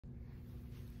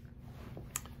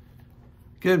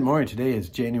Good morning. Today is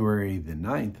January the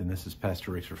 9th, and this is Pastor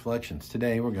Rick's Reflections.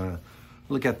 Today we're going to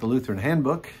look at the Lutheran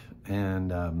Handbook,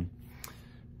 and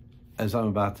as I'm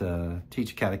about to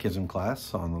teach a catechism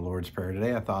class on the Lord's Prayer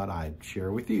today, I thought I'd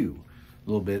share with you a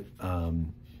little bit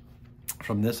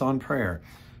from this on prayer.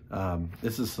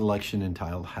 This is a selection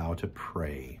entitled How to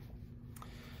Pray.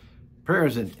 Prayer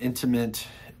is intimate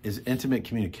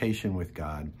communication with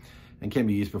God and can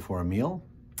be used before a meal,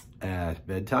 at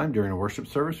bedtime, during a worship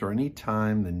service, or any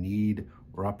time the need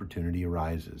or opportunity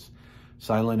arises.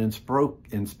 Silent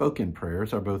and spoken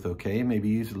prayers are both okay and may be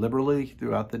used liberally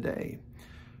throughout the day.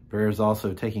 Prayer is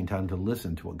also taking time to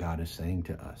listen to what God is saying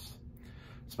to us.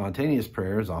 Spontaneous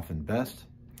prayer is often best,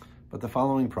 but the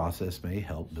following process may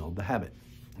help build the habit.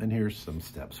 And here's some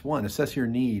steps. 1, assess your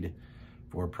need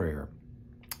for prayer.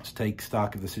 Let's take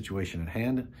stock of the situation at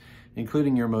hand,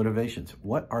 including your motivations.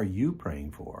 What are you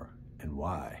praying for and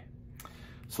why?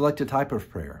 Select a type of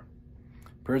prayer.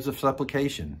 Prayers of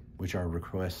supplication, which are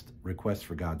requests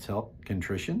for God's help.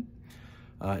 Contrition,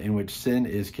 in which sin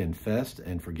is confessed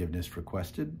and forgiveness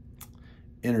requested.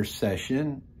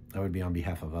 Intercession, that would be on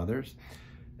behalf of others.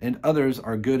 And others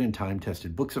are good and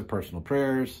time-tested. Books of personal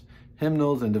prayers,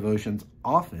 hymnals, and devotions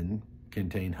often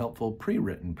contain helpful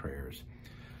pre-written prayers.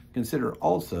 Consider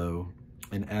also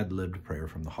an ad-libbed prayer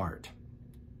from the heart.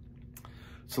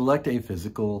 Select a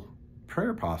physical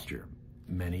prayer posture.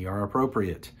 Many are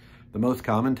appropriate. The most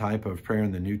common type of prayer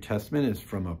in the New Testament is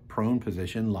from a prone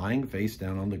position, lying face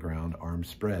down on the ground, arms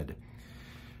spread.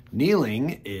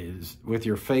 Kneeling is with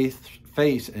your face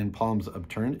and palms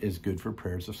upturned is good for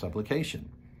prayers of supplication.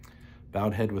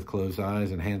 Bowed head with closed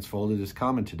eyes and hands folded is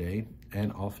common today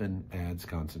and often adds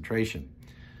concentration.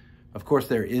 Of course,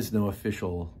 there is no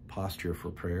official posture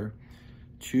for prayer.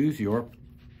 Choose your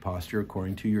posture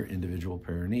according to your individual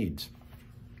prayer needs.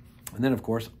 And then, of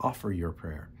course, offer your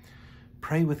prayer.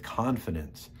 Pray with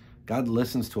confidence. God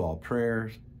listens to all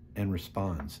prayers and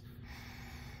responds.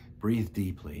 Breathe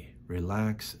deeply,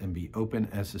 relax, and be open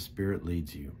as the Spirit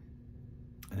leads you.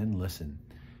 And then listen.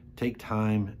 Take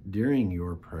time during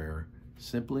your prayer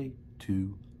simply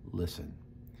to listen.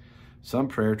 Some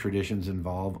prayer traditions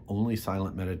involve only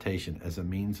silent meditation as a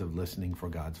means of listening for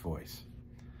God's voice.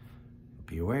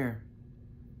 Be aware,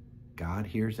 God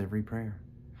hears every prayer.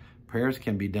 Prayers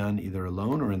can be done either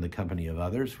alone or in the company of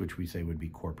others, which we say would be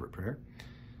corporate prayer.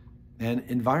 And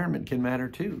environment can matter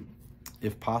too.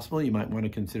 If possible, you might want to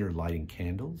consider lighting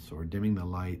candles or dimming the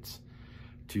lights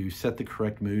to set the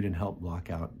correct mood and help block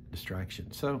out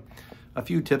distractions. So a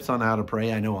few tips on how to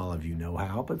pray. I know all of you know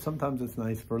how, but sometimes it's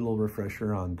nice for a little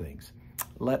refresher on things.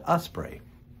 Let us pray.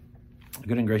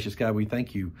 Good and gracious God, we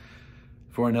thank you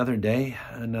for another day,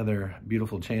 another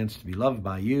beautiful chance to be loved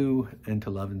by you and to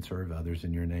love and serve others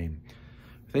in your name.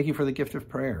 Thank you for the gift of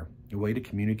prayer, a way to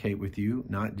communicate with you,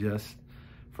 not just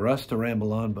for us to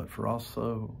ramble on, but for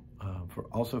also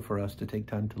for us to take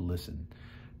time to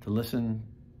listen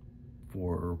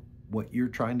for what you're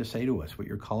trying to say to us, what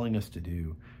you're calling us to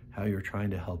do, how you're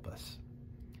trying to help us.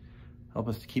 Help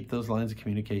us to keep those lines of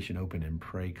communication open and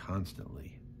pray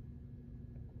constantly.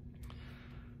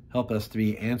 Help us to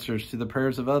be answers to the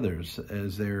prayers of others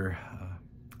as there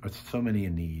are so many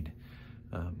in need.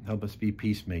 Help us be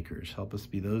peacemakers. Help us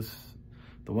be the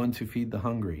ones who feed the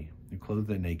hungry, who clothe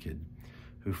the naked,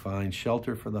 who find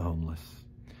shelter for the homeless,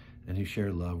 and who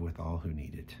share love with all who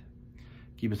need it.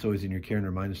 Keep us always in your care and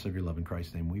remind us of your love. In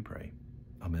Christ's name we pray.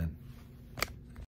 Amen.